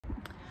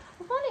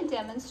want to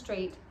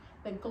demonstrate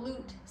the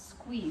glute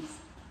squeeze,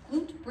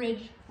 glute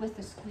bridge with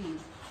the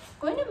squeeze.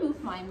 I'm going to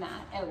move my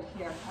mat out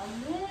here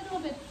a little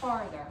bit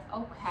farther.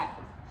 Okay,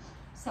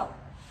 so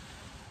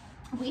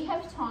we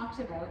have talked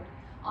about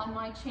on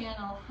my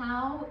channel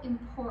how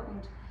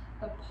important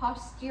the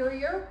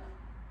posterior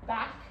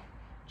back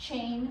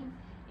chain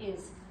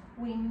is.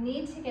 We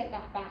need to get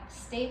that back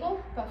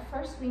stable, but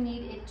first we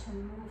need it to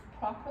move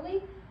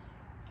properly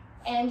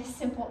and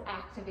simple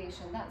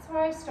activation. That's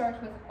where I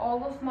start with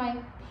all of my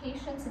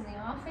patients in the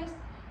office,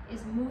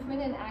 is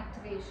movement and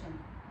activation.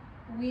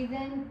 We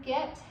then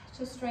get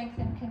to strength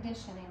and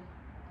conditioning,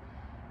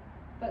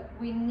 but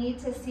we need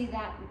to see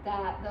that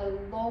the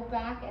low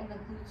back and the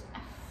glutes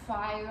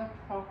fire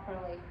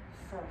properly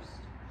first.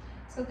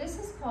 So this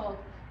is called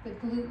the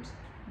glute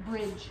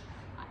bridge.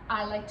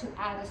 I like to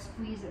add a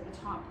squeeze at the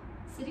top.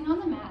 Sitting on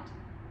the mat,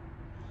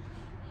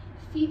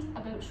 feet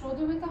about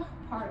shoulder width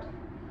apart,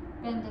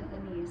 bend at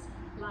the knees,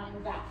 lying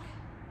back.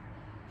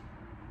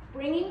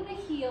 Bringing the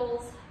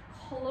heels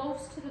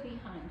close to the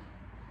behind,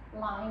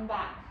 lying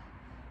back.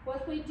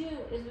 What we do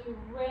is we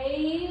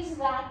raise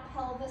that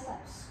pelvis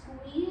up,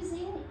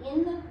 squeezing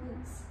in the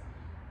glutes,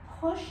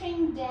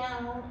 pushing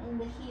down in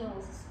the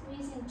heels,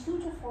 squeezing 2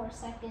 to 4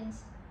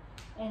 seconds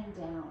and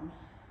down.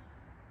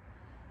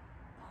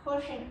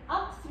 Pushing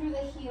up through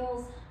the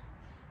heels.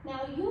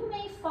 Now you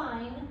may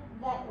find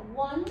that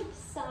one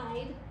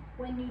side,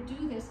 when you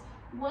do this,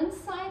 one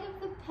side of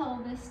the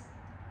pelvis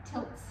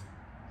tilts.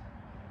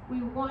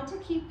 We want to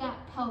keep that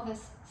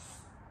pelvis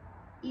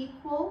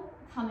equal,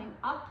 coming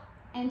up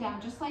and down,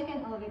 just like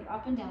an elevator,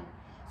 up and down.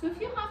 So if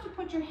you have to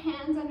put your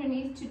hands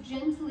underneath to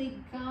gently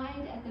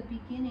guide at the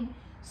beginning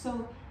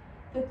so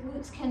the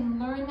glutes can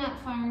learn that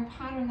firing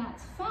pattern,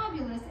 that's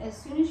fabulous. As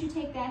soon as you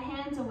take that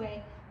hands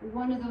away,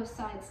 one of those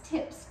sides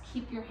tips.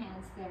 Keep your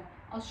hands there.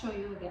 I'll show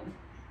you again.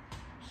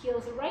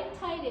 Heels right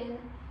tight in,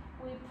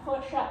 we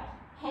push up.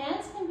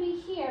 Hands can be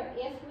here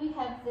if we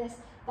have this.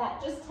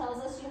 That just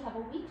tells us you have a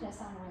weakness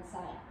on one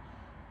side.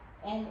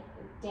 And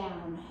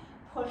down.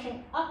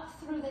 Pushing up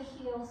through the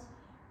heels,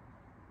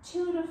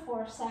 2 to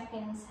 4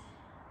 seconds,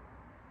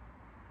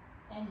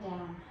 and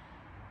down.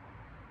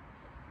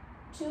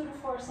 2 to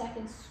 4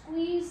 seconds.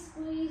 Squeeze,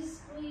 squeeze,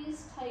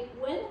 squeeze tight.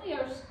 When we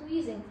are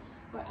squeezing,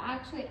 we're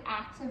actually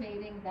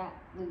activating that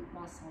glute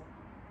muscle.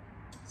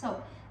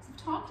 So, as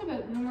I've talked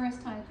about numerous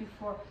times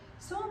before,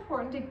 so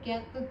important to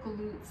get the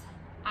glutes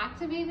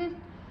activated,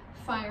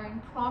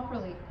 firing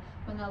properly.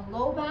 When the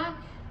low back,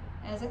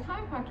 as a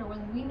chiropractor,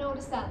 when we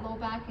notice that low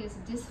back is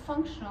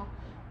dysfunctional,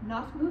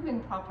 not moving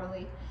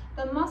properly,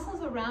 the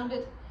muscles around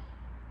it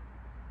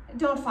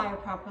don't fire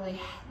properly.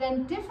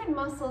 Then different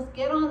muscles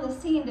get on the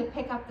scene to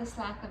pick up the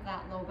slack of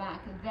that low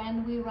back.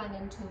 Then we run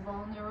into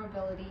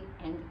vulnerability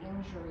and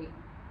injury.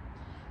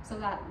 So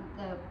that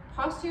the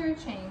posterior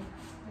chain,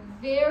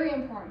 very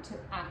important to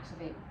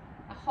activate.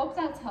 I hope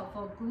that's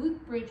helpful. Glute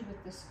bridge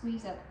with the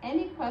squeeze up.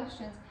 Any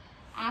questions,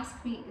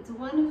 ask me. It's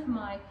one of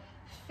my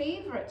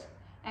favorite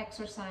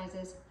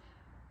exercises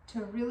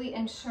to really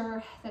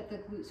ensure that the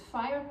glutes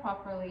fire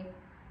properly.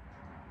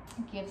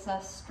 It gives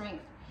us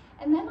strength.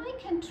 And then I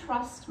can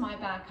trust my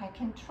back. I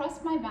can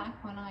trust my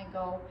back when I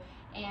go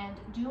and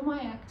do my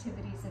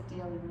activities of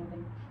daily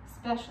living,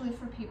 especially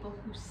for people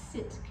who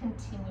sit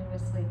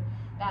continuously.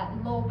 That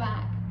low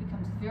back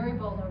becomes very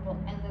vulnerable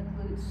and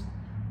the glutes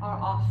are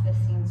off the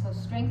scene. So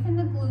strengthen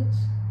the glutes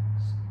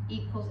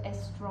equals a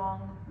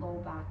strong low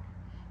back.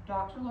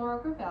 Dr. Laura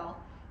Gravel,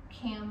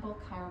 Campbell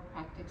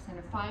Chiropractic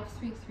Center,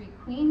 533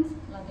 Queens,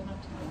 London,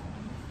 Ontario.